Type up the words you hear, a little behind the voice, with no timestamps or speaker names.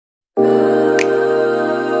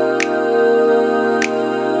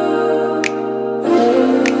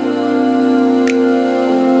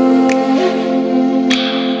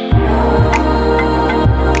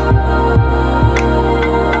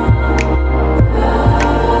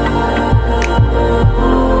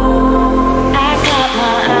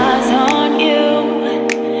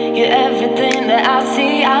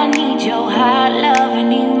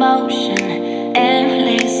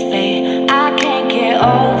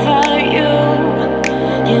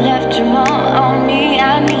you more on me.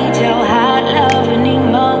 I need your hot love and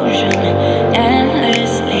emotion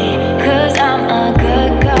endlessly. 'Cause I'm a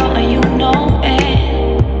good girl and you know it.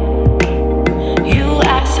 You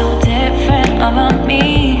act so different about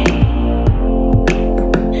me.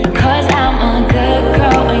 'Cause I'm a good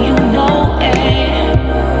girl and you know it.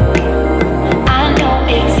 I know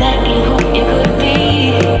exactly who it could be.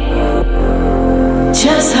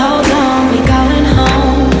 Just hold on, we going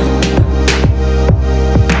home.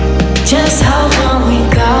 Just hold on, we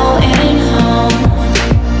going home.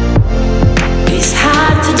 It's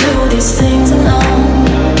hard to do these things alone.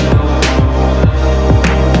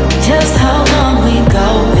 Just hold on, we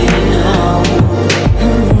going home.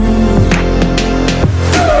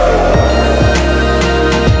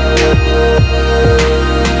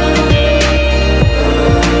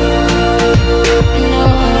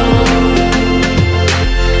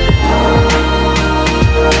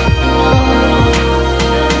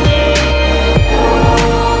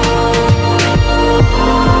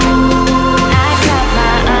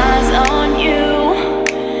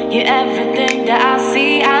 Everything that I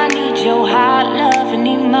see, I need your hot love and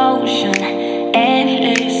emotion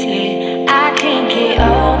endlessly. I can't get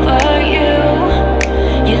over you.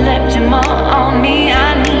 You left your mark on me. I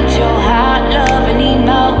need your hot love and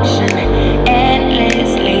emotion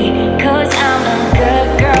endlessly. 'Cause I'm a good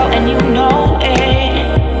girl and you know it.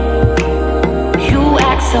 You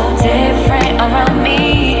act so different around me.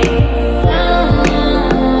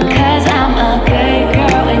 'Cause I'm a good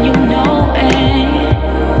girl and you know it.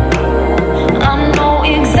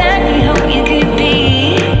 Exactly who you could be.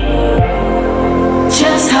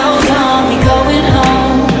 Just hold on, we going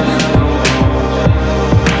home.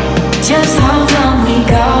 Just hold on, we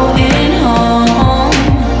going home.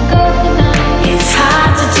 It's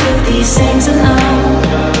hard to do these things alone.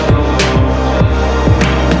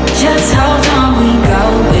 Just hold on, we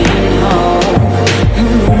going home.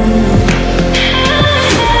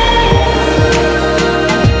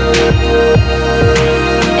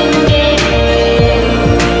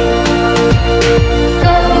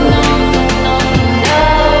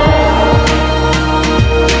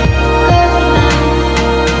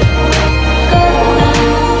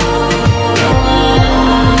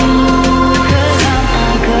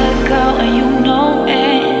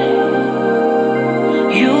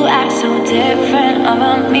 Different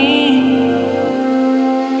about me.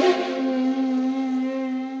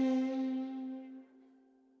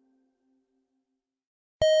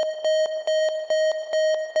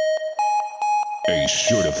 A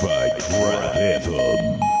certified trap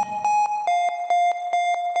anthem.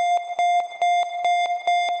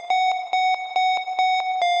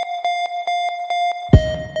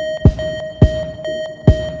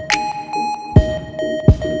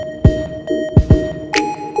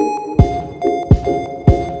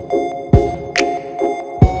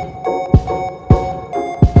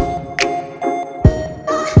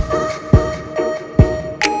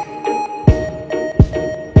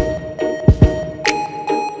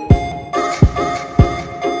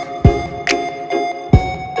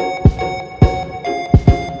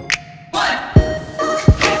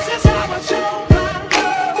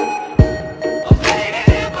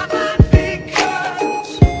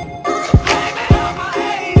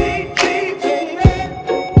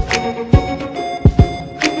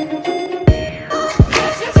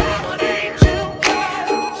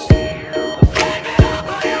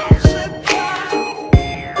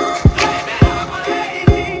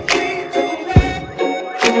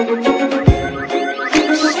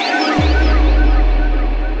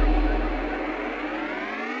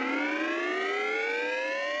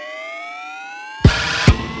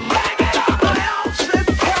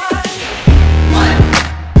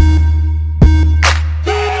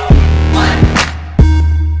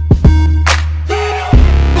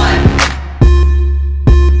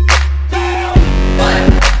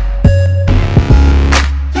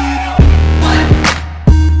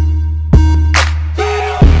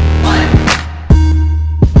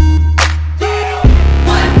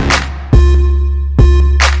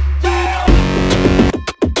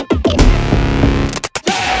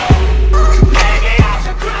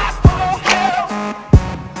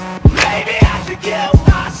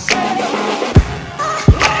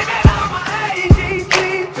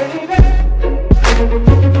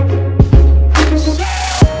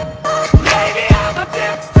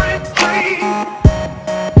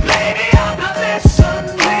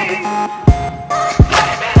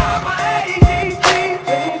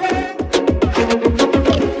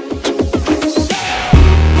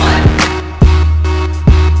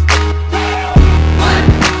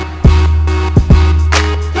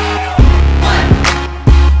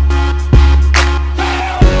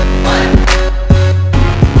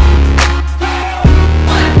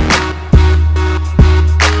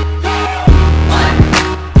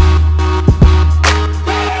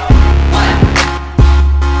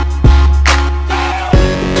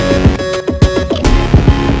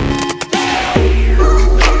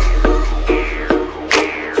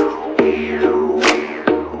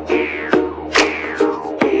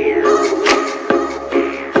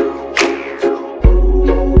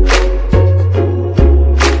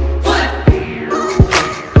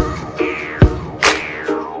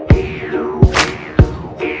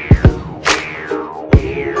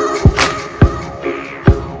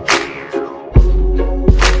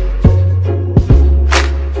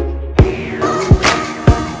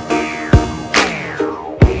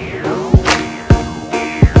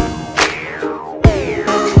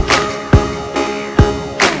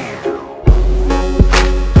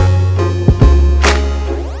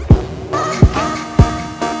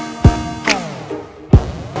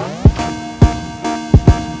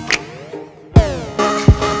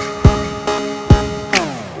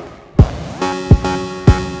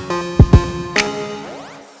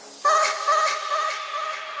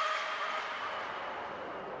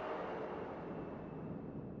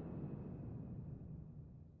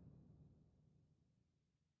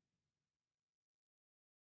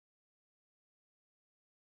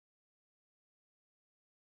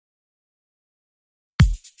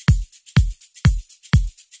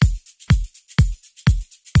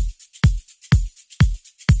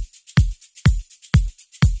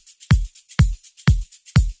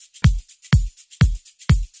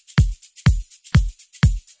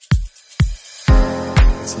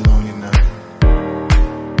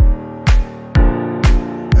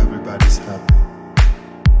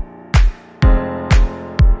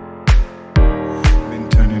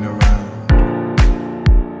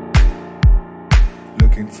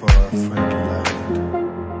 looking for a friendly light.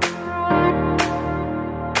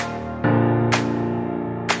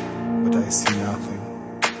 But I see nothing.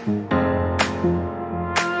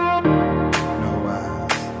 No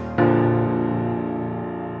eyes.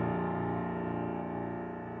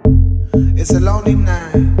 It's a lonely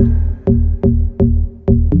night.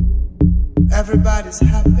 Everybody's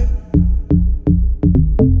happy.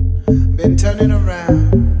 Been turning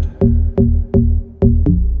around,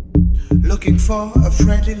 looking for a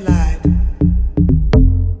friendly light.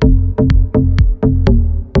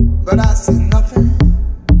 But I see nothing.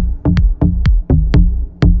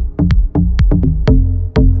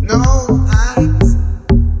 No eyes.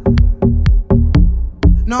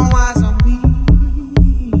 No eyes on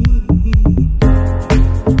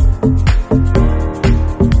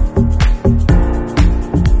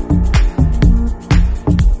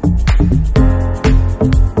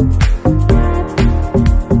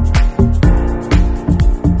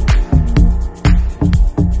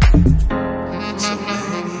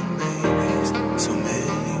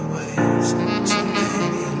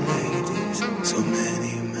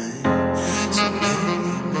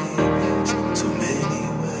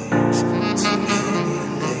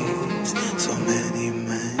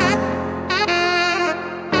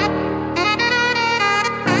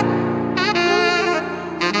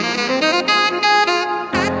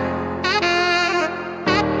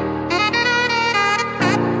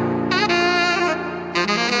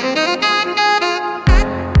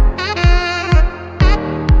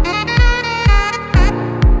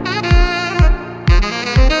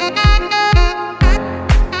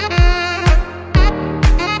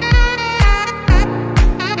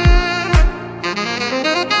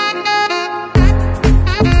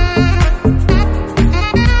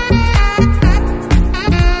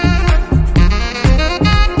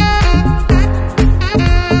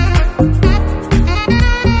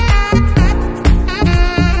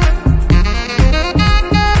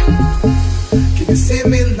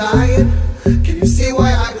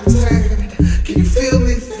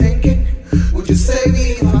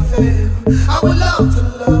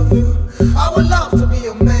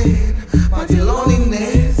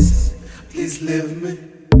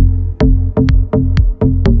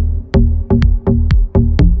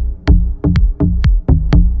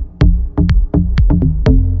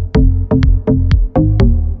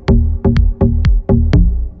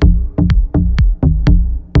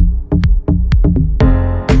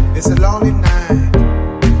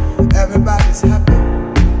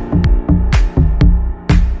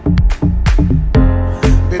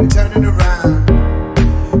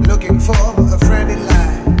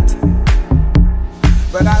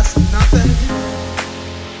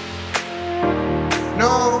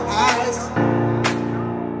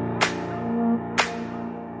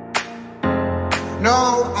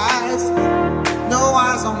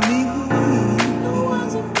me.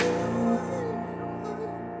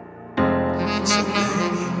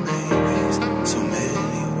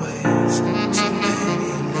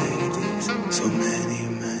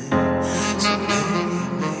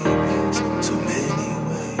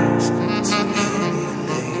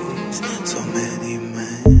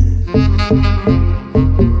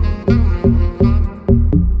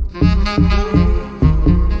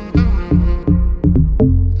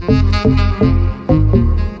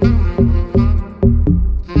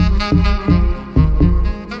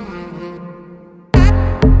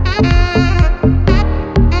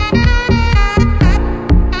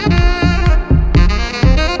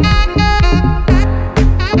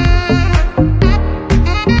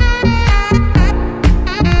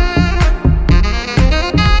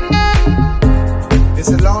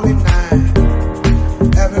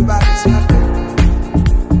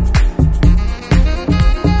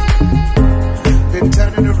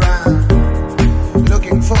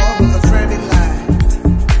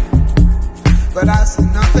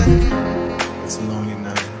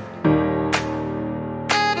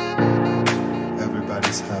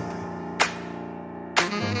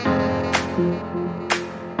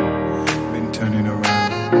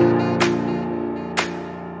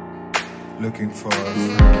 Looking for a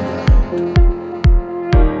friendly light.